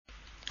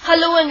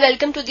Hello and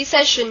welcome to the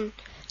session.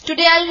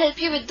 Today I'll help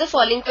you with the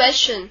following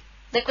question.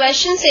 The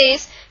question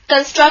says,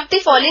 construct the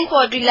following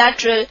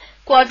quadrilateral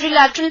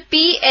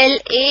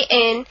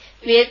PLAN,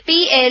 where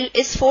PL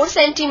is 4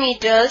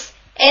 centimeters,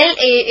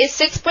 LA is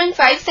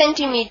 6.5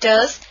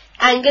 centimeters,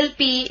 angle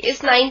P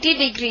is 90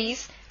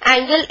 degrees,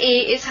 angle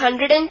A is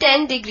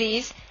 110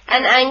 degrees,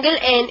 and angle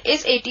N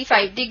is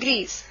 85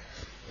 degrees.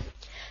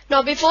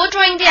 Now before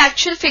drawing the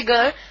actual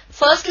figure,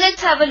 first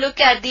let's have a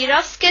look at the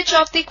rough sketch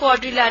of the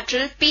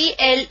quadrilateral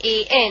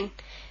PLAN,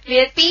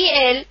 where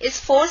PL is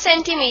 4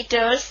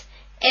 centimeters,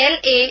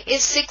 LA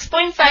is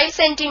 6.5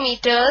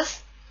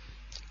 centimeters,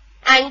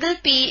 angle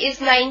P is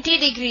 90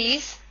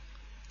 degrees,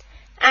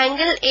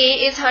 angle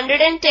A is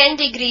 110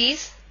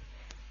 degrees,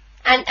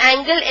 and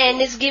angle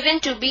N is given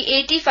to be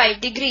 85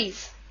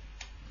 degrees.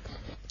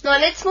 Now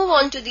let's move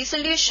on to the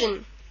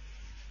solution.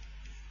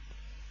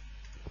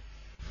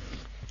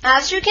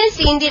 As you can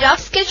see in the rough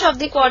sketch of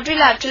the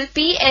quadrilateral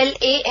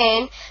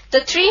PLAN,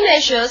 the three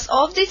measures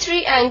of the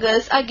three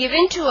angles are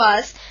given to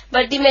us,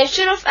 but the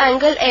measure of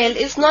angle L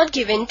is not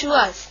given to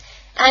us.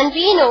 And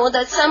we know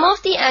that sum of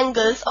the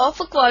angles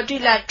of a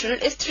quadrilateral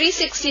is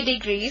 360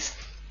 degrees.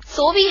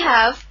 So we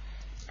have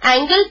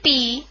angle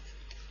P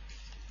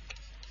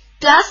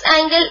plus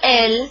angle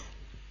L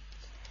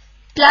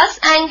plus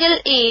angle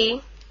A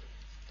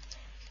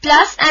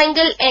plus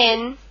angle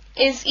N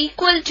is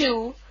equal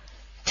to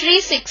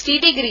 360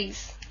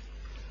 degrees.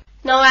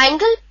 Now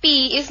angle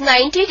P is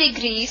 90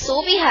 degrees,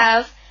 so we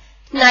have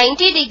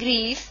 90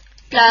 degrees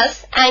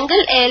plus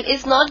angle L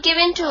is not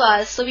given to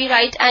us, so we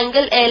write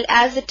angle L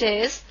as it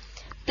is,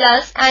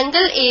 plus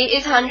angle A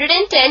is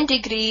 110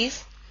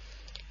 degrees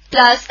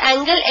plus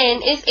angle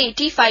N is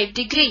 85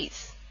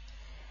 degrees.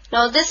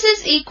 Now this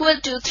is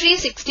equal to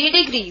 360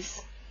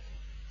 degrees.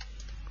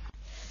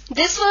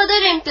 This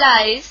further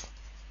implies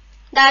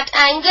that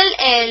angle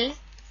L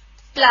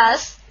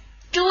plus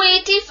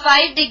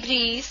 285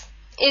 degrees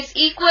is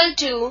equal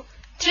to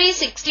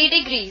 360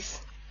 degrees,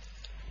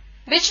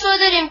 which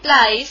further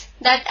implies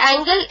that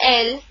angle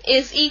L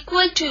is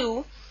equal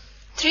to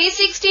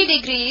 360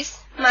 degrees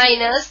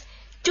minus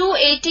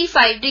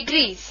 285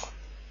 degrees.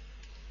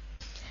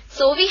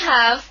 So we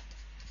have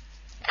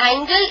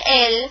angle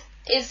L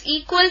is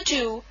equal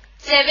to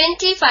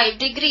 75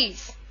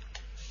 degrees.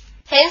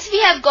 Hence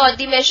we have got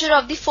the measure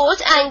of the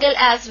fourth angle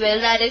as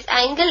well, that is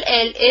angle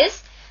L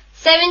is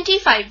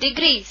 75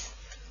 degrees.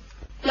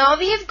 Now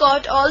we have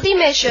got all the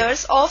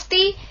measures of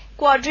the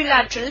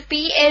quadrilateral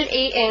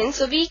PLAN,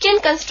 so we can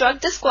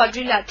construct this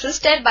quadrilateral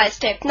step by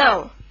step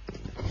now.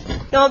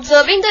 Now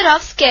observing the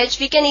rough sketch,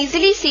 we can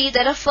easily see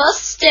that a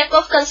first step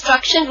of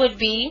construction would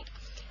be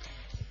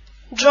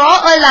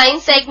draw a line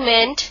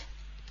segment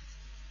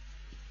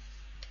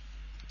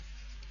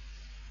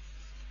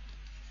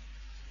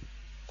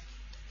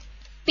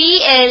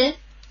PL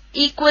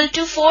equal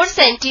to 4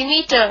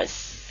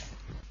 centimeters.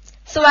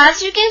 So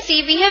as you can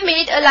see, we have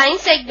made a line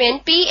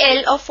segment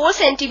PL of 4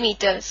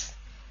 centimeters.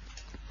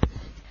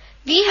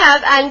 We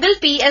have angle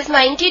P as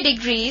 90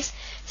 degrees.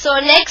 So our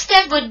next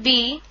step would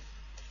be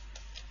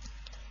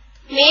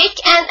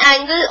make an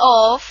angle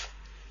of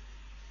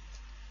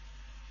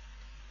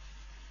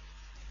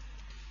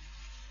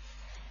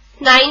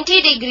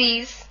 90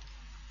 degrees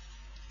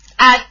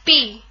at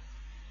P.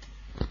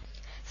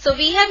 So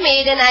we have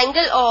made an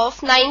angle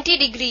of 90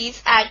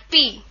 degrees at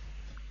P.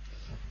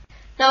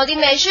 Now the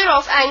measure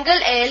of angle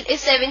L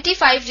is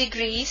 75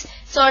 degrees.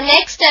 So our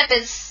next step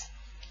is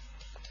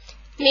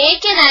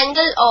make an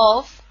angle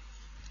of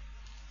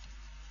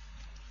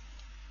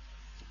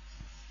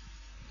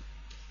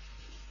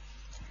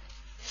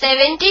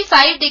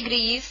 75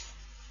 degrees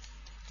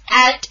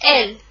at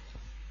L.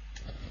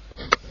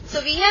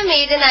 So we have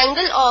made an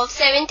angle of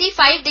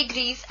 75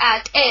 degrees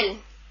at L.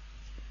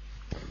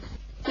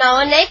 Now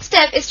our next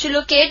step is to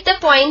locate the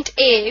point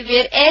A,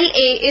 where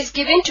LA is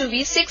given to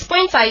be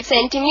 6.5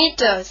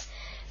 centimeters.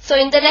 So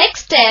in the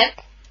next step,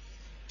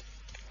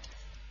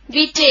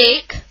 we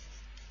take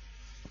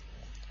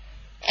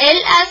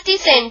L as the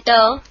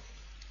center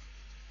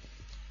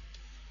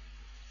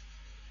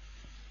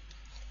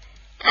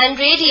and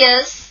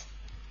radius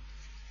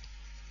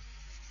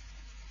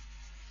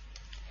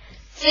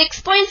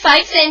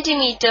 6.5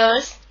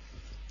 centimeters,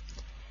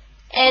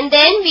 and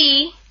then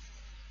we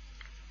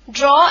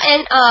draw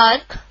an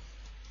arc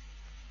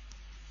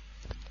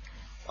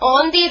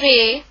on the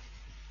ray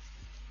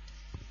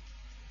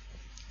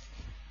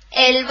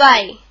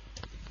LY.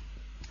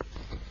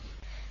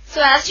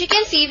 So as you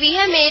can see, we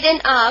have made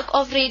an arc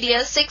of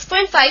radius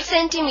 6.5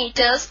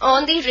 centimeters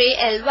on the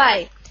ray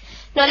LY.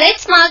 Now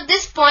let's mark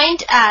this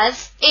point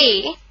as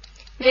A,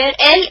 where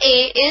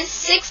LA is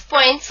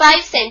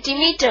 6.5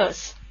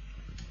 centimeters.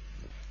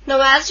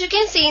 Now as you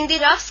can see in the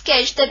rough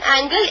sketch, that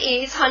angle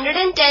A is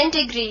 110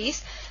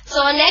 degrees.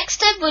 So our next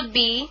step would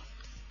be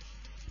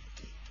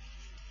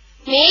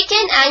make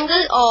an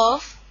angle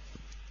of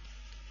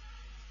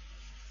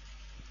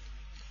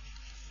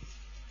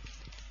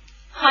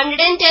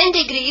 110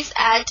 degrees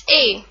at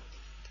A.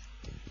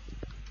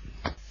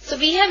 So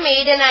we have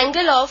made an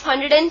angle of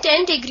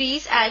 110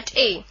 degrees at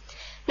A.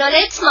 Now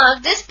let's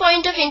mark this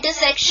point of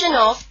intersection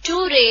of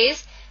two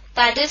rays,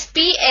 that is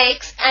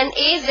PX and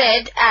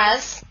AZ,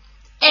 as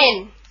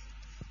N,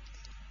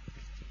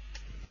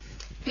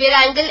 where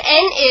angle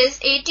N is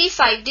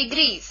 85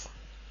 degrees.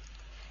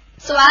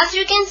 So as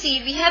you can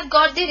see, we have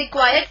got the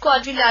required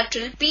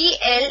quadrilateral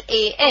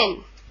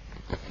PLAN.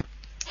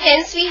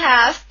 Hence we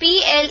have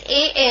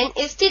PLAN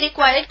is the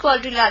required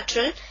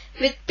quadrilateral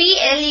with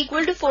PL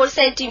equal to 4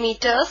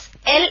 centimeters,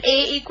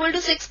 LA equal to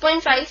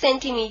 6.5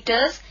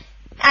 centimeters,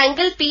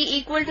 angle P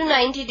equal to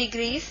 90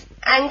 degrees,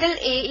 angle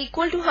A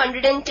equal to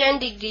 110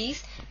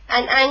 degrees,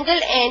 and angle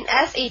N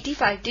as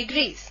 85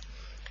 degrees.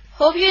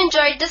 Hope you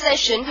enjoyed the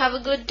session. Have a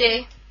good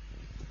day.